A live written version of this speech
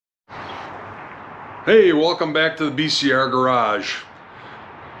Hey, welcome back to the BCR Garage.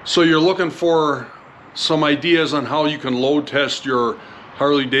 So you're looking for some ideas on how you can load test your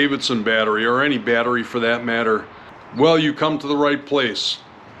Harley Davidson battery, or any battery for that matter. Well, you come to the right place.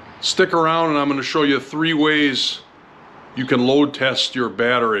 Stick around and I'm going to show you 3 ways you can load test your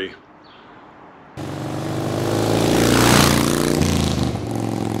battery.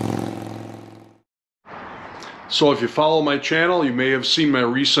 So if you follow my channel, you may have seen my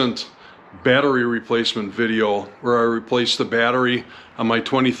recent battery replacement video where I replaced the battery on my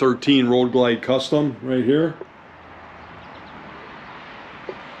 2013 Road Glide Custom right here.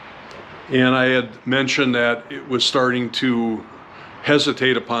 And I had mentioned that it was starting to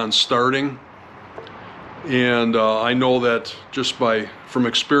hesitate upon starting, and I know that just from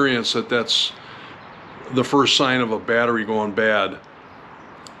experience that's the first sign of a battery going bad.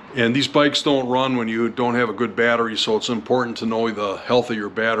 And these bikes don't run when you don't have a good battery, so it's important to know the health of your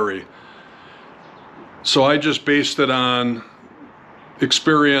battery. So I just based it on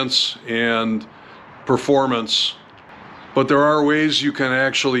experience and performance. But there are ways you can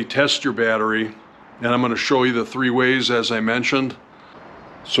actually test your battery, and I'm going to show you the 3 ways as I mentioned.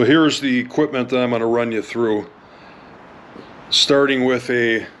 So here's the equipment that I'm going to run you through. Starting with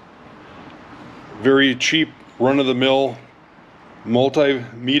a very cheap run-of-the-mill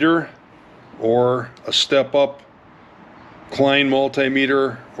multimeter, or a step-up Klein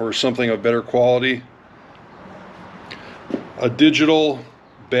multimeter, or something of better quality. A digital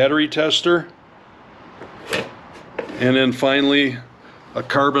battery tester, and then finally a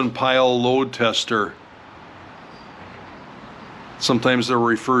carbon pile load tester. Sometimes they're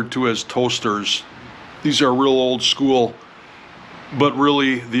referred to as toasters. These are real old school, but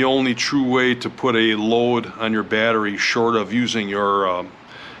really the only true way to put a load on your battery, short of using your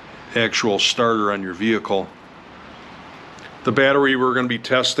actual starter on your vehicle. The battery we're going to be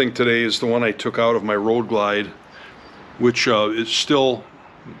testing today is the one I took out of my Road Glide, which it still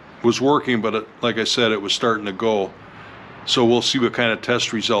was working, but like I said, it was starting to go. So we'll see what kind of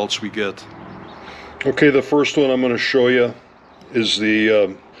test results we get. Okay, the first one I'm going to show you is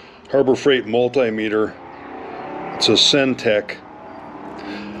the Harbor Freight multimeter. It's a Cen-Tech.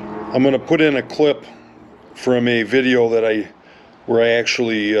 I'm going to put in a clip from a video where I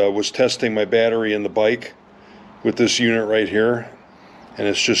actually was testing my battery in the bike with this unit right here, and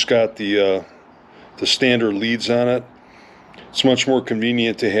it's just got the standard leads on it. It's much more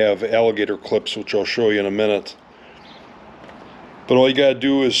convenient to have alligator clips, which I'll show you in a minute. But all you got to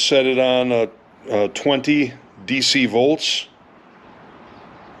do is set it on 20 DC volts,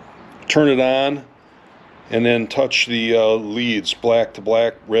 turn it on, and then touch the leads, black to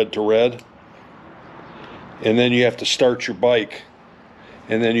black, red to red. And then you have to start your bike,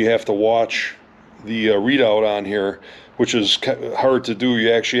 and then you have to watch the readout on here, which is hard to do.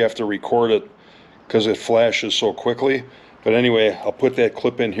 You actually have to record it because it flashes so quickly. But anyway, I'll put that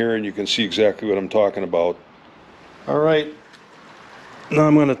clip in here and you can see exactly what I'm talking about. Alright, now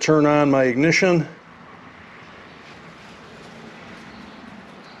I'm going to turn on my ignition.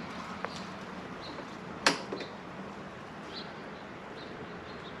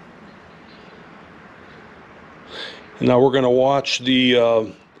 And now we're going to watch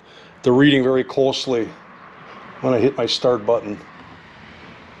the reading very closely when I hit my start button.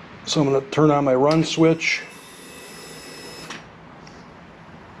 So I'm going to turn on my run switch.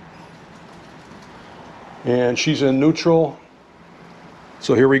 And she's in neutral.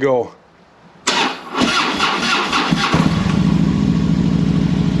 So here we go. I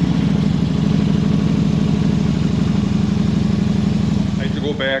had to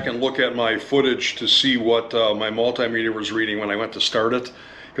go back and look at my footage to see what my multimeter was reading when I went to start it,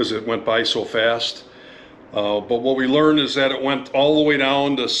 because it went by so fast. But what we learned is that it went all the way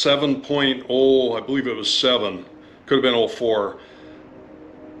down to 7.0, I believe it was 7, could have been 04.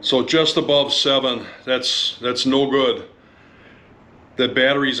 So just above 7, that's no good. The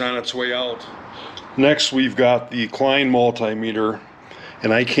battery's on its way out. Next we've got the Klein multimeter,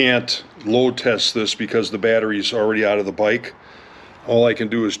 and I can't load test this because the battery's already out of the bike. All I can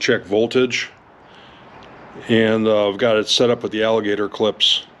do is check voltage, and I've got it set up with the alligator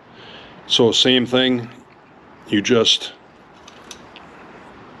clips. So same thing, you just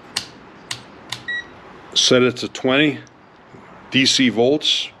set it to 20 DC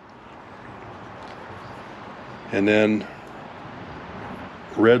volts, and then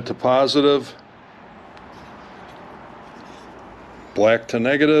red to positive, black to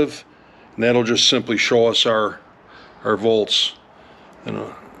negative, and that'll just simply show us our volts. And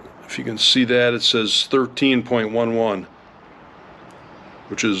if you can see that, it says 13.11,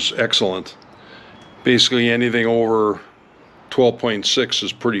 which is excellent. Basically anything over 12.6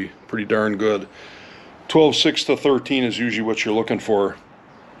 is pretty darn good. 12/6 to 13 is usually what you're looking for.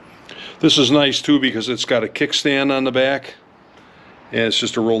 This is nice too because it's got a kickstand on the back, and it's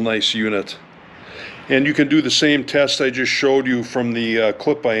just a real nice unit. And you can do the same test I just showed you from the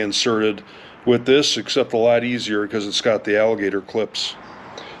clip I inserted with this, except a lot easier because it's got the alligator clips.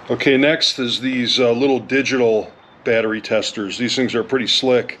 Okay, next is these little digital battery testers. These things are pretty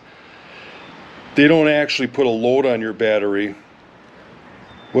slick. They don't actually put a load on your battery.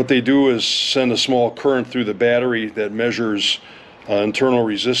 What they do is send a small current through the battery that measures internal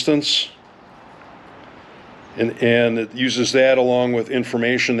resistance, and it uses that along with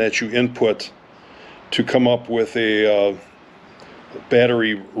information that you input to come up with a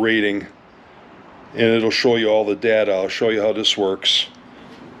battery rating, and it'll show you all the data. I'll show you how this works.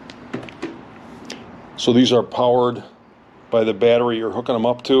 So these are powered by the battery you're hooking them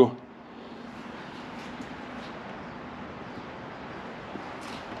up to.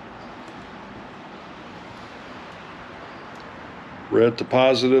 Red to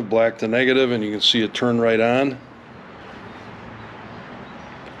positive, black to negative, and you can see it turn right on.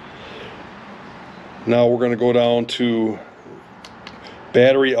 Now we're going to go down to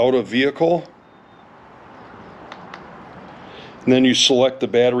battery out of vehicle. And then you select the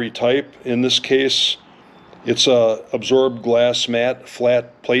battery type. In this case, it's a absorbed glass matte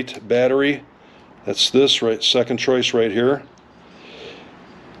flat plate battery. That's this, right, second choice right here.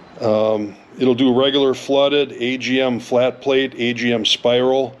 It'll do regular flooded, AGM flat plate, AGM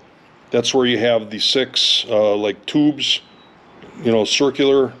spiral. That's where you have the 6 like tubes, you know,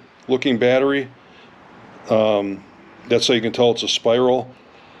 circular looking battery. That's how you can tell it's a spiral.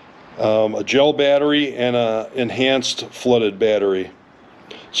 A gel battery and a enhanced flooded battery.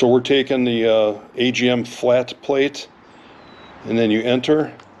 So we're taking the AGM flat plate, and then you enter.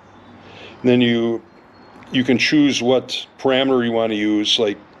 And then you can choose what parameter you want to use,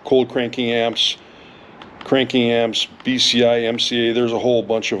 like cold cranking amps, BCI, MCA, there's a whole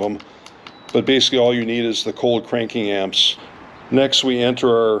bunch of them. But basically all you need is the cold cranking amps. Next we enter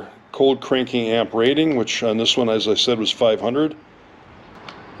our cold cranking amp rating, which on this one, as I said, was 500.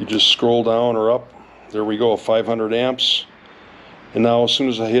 You just scroll down or up. There we go, 500 amps. And now as soon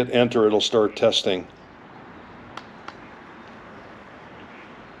as I hit enter, it'll start testing.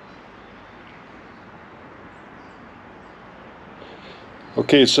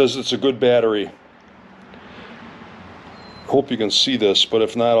 Okay, it says it's a good battery. Hope you can see this, but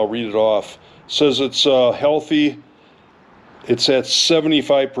if not, I'll read it off. It says it's healthy. It's at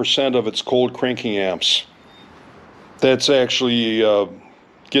 75% of its cold cranking amps. That's actually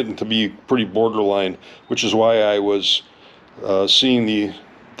getting to be pretty borderline, which is why I was seeing the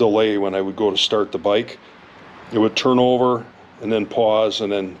delay when I would go to start the bike. It would turn over and then pause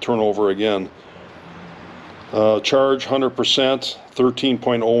and then turn over again. Charge 100%,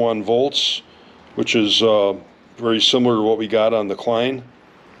 13.01 volts, which is very similar to what we got on the Klein.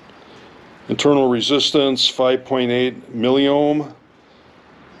 Internal resistance 5.8 milliohm.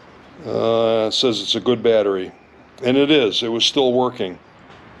 Says it's a good battery, and it is. It was still working,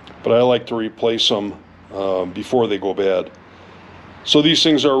 but I like to replace them before they go bad. So these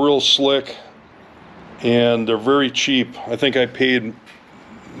things are real slick, and they're very cheap. I think I paid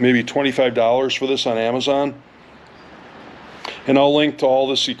maybe $25 for this on Amazon, and I'll link to all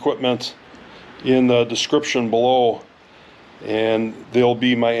this equipment in the description below, and they'll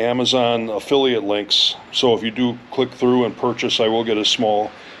be my Amazon affiliate links. So if you do click through and purchase, I will get a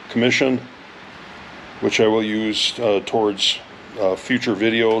small commission, which I will use towards future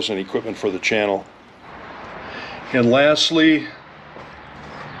videos and equipment for the channel. And lastly,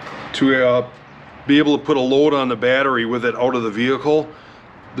 to be able to put a load on the battery with it out of the vehicle,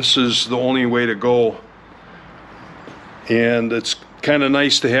 this is the only way to go. And it's kind of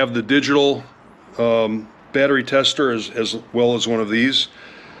nice to have the digital battery tester as well as one of these,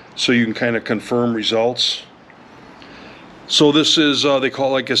 so you can kind of confirm results. So this is,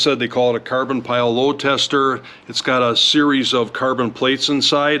 like I said, they call it a carbon pile load tester. It's got a series of carbon plates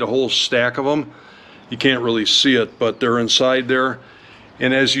inside, a whole stack of them. You can't really see it, but they're inside there.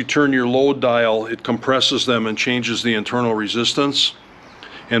 And as you turn your load dial, it compresses them and changes the internal resistance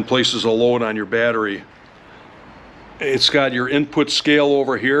and places a load on your battery. It's got your input scale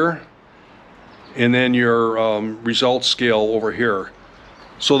over here, and then your result scale over here.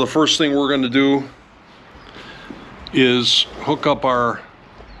 So the first thing we're going to do is hook up our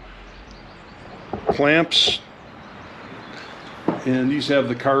clamps, and these have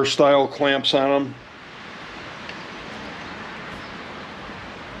the car style clamps on them.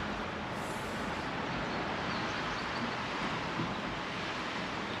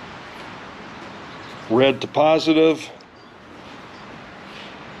 Red to positive.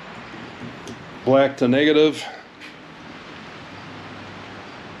 black to negative.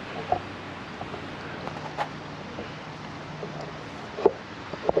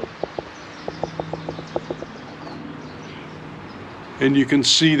 And you can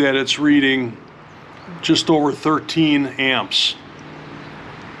see that it's reading just over 13 amps.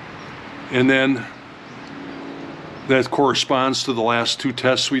 And then that corresponds to the last two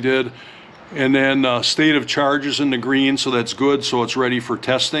tests we did. And then state of charge is in the green, so that's good, so it's ready for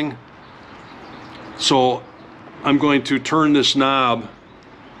testing. So I'm going to turn this knob.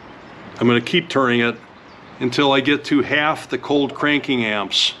 I'm going to keep turning it until I get to half the cold cranking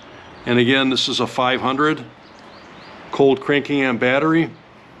amps. And again, this is a 500 cold cranking amp battery.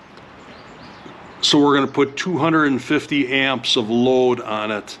 So we're going to put 250 amps of load on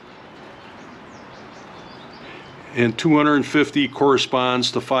it. And 250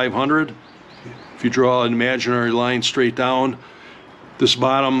 corresponds to 500. If you draw an imaginary line straight down, this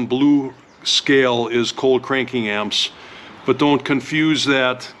bottom blue scale is cold cranking amps. But don't confuse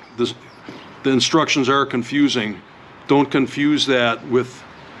that. The instructions are confusing. Don't confuse that with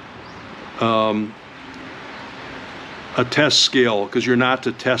a test scale, because you're not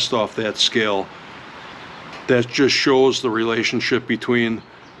to test off that scale. That just shows the relationship between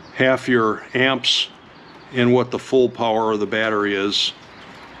half your amps and what the full power of the battery is.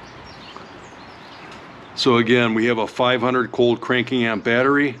 So again, we have a 500 cold cranking amp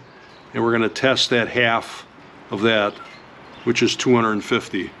battery, and we're going to test that half of that, which is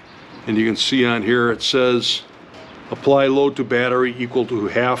 250. And you can see on here it says apply load to battery equal to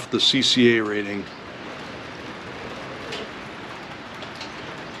half the CCA rating.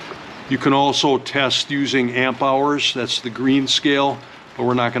 You can also test using amp hours. That's the green scale, but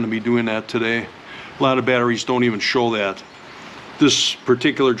we're not going to be doing that today. A lot of batteries don't even show that. This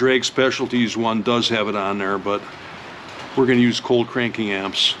particular Drag Specialties one does have it on there, but we're going to use cold cranking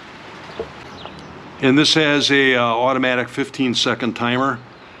amps. And this has a automatic 15-second timer.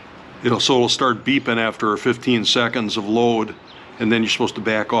 So it'll start beeping after 15 seconds of load, and then you're supposed to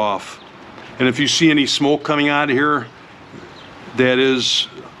back off. And if you see any smoke coming out of here, that is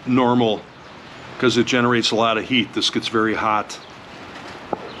normal, because it generates a lot of heat. This gets very hot.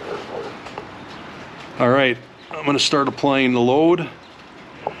 All right, I'm going to start applying the load,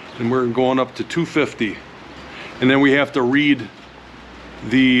 and we're going up to 250. And then we have to read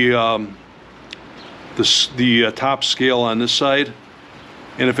the top scale on this side,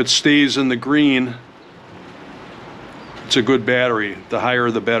 and if it stays in the green, it's a good battery. The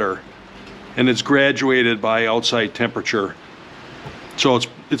higher the better. And it's graduated by outside temperature. So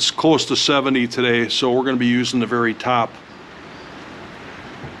it's close to 70 today, so we're going to be using the very top.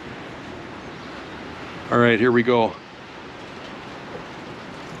 All right, here we go.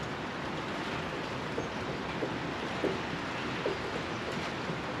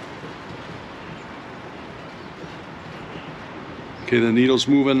 Okay, the needle's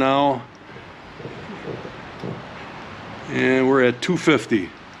moving now. And we're at 250.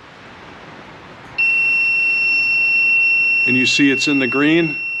 And you see it's in the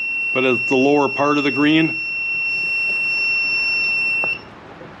green, but at the lower part of the green.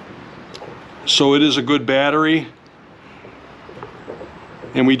 So it is a good battery.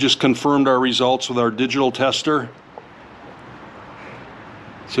 And we just confirmed our results with our digital tester.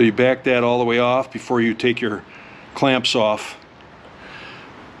 So you back that all the way off before you take your clamps off.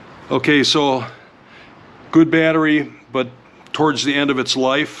 Okay, so good battery, but towards the end of its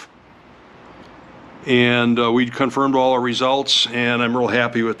life. And we confirmed all our results, and I'm real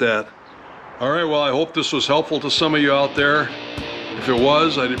happy with that. All right, well, I hope this was helpful to some of you out there. If it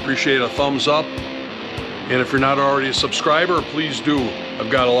was, I'd appreciate a thumbs up. And if you're not already a subscriber, please do.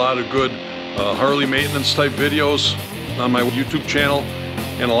 I've got a lot of good Harley maintenance type videos on my YouTube channel,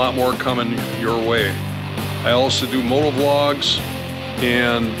 and a lot more coming your way. I also do moto vlogs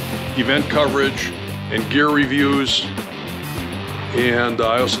and event coverage and gear reviews, and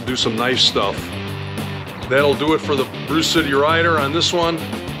I also do some knife stuff. That'll do it for the Brew City Rider on this one.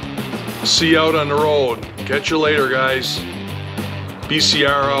 See you out on the road. Catch you later, guys. BCR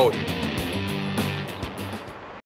out.